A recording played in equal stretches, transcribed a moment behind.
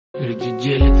Люди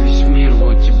делят весь мир,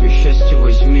 вот тебе счастье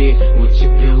возьми. Вот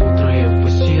тебе утро, я в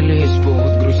постели, есть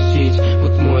повод грустить.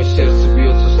 Вот мое сердце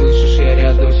бьется, слышишь, я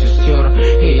рядом сестер.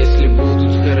 И если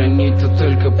будут хоронить, то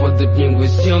только под одним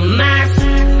гвоздем. Нас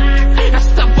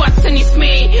оставаться не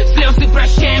смей, слезы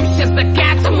прощаемся с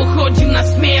закатом, уходим на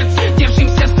смерть.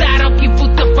 Держимся за руки,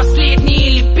 будто в последний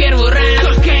или первый раз.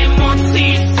 Только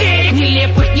эмоции истерик,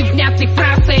 нелепых, невнятных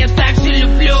фраз. А я так же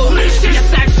люблю, я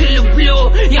так же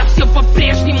люблю. Я все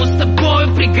по-прежнему с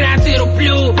тобою, преграды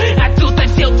рублю. А тут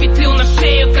одел петлю на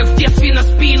шею, как в детстве на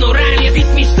спину ранит.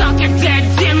 Ведь мечтал, когда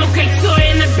одену кольцо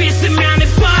и на безымянный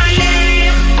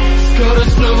палец. Скоро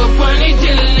снова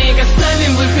понедельник,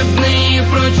 оставим выходные,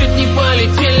 прочь от не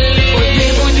полетели. Хоть не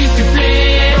будет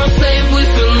теплее, просто и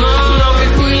быстро, но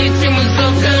как вылетим из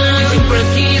окна, день про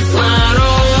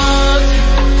кислород.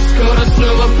 Скоро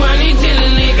снова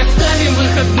понедельник, оставим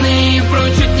выходные,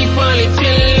 прочь от не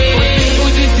полетели. Хоть не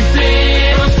будет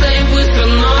теплее, просто и быстро,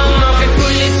 но как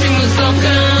вылетим из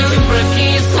окна, день про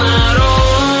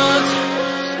кислород.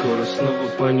 Скоро снова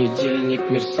понедельник,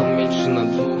 мир стал меньше на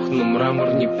двух, но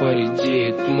мрамор не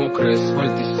поредеет. Мокрый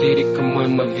асфальт, истерика,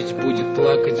 мама ведь будет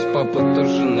плакать. Папа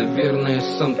тоже, наверное,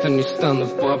 сам-то не стану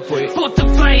папой. Фото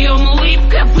вдвоем,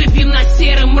 улыбка, выпьем на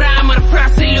серый мрамор.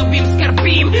 Фразы любим,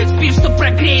 скорбим, спишь, что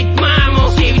прогреет маму.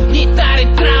 9 дней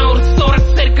тары, траур,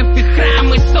 40 церковь и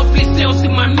храмы. Сопли, слезы,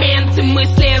 моменты,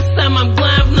 мысли о самом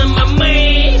главном, а мы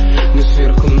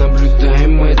сверху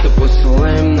наблюдаем, это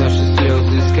посылаем наши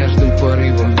слезы с каждым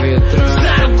порывом ветра.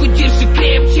 За руку держи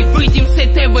крепче, выйдем с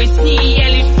этой возни. Я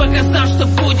лишь показал, что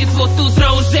будет, вот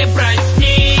утро уже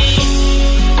проснись.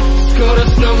 Скоро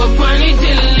снова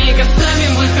понедельник,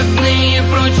 оставим выходные,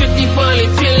 прочь от не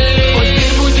полетели. Хоть не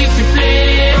будет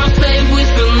теплее, просто и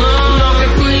быстро, но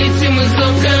как вылетим из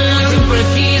окна, день про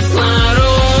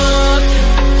кислород.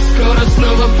 Скоро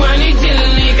снова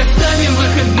понедельник, оставим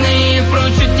выходные,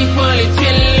 прочь от не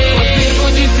полетели. Хоть не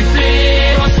будет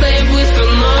теплее, просто и быстро,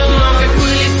 но как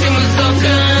вылетим из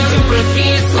окна, день про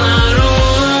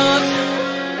кислород.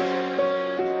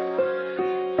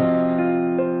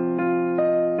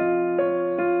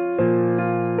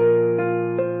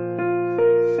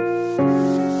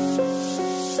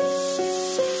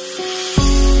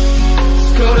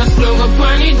 Скоро снова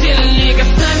понедельник,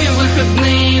 оставим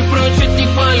выходные, прочь от не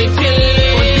полетели.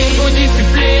 Хоть не будет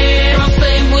теплее, просто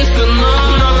и быстро, но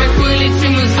как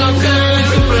вылетим из окна,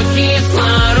 день про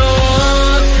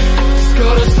кислород.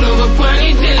 Скоро снова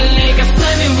понедельник,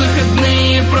 оставим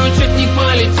выходные, прочь от не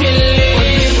полетели.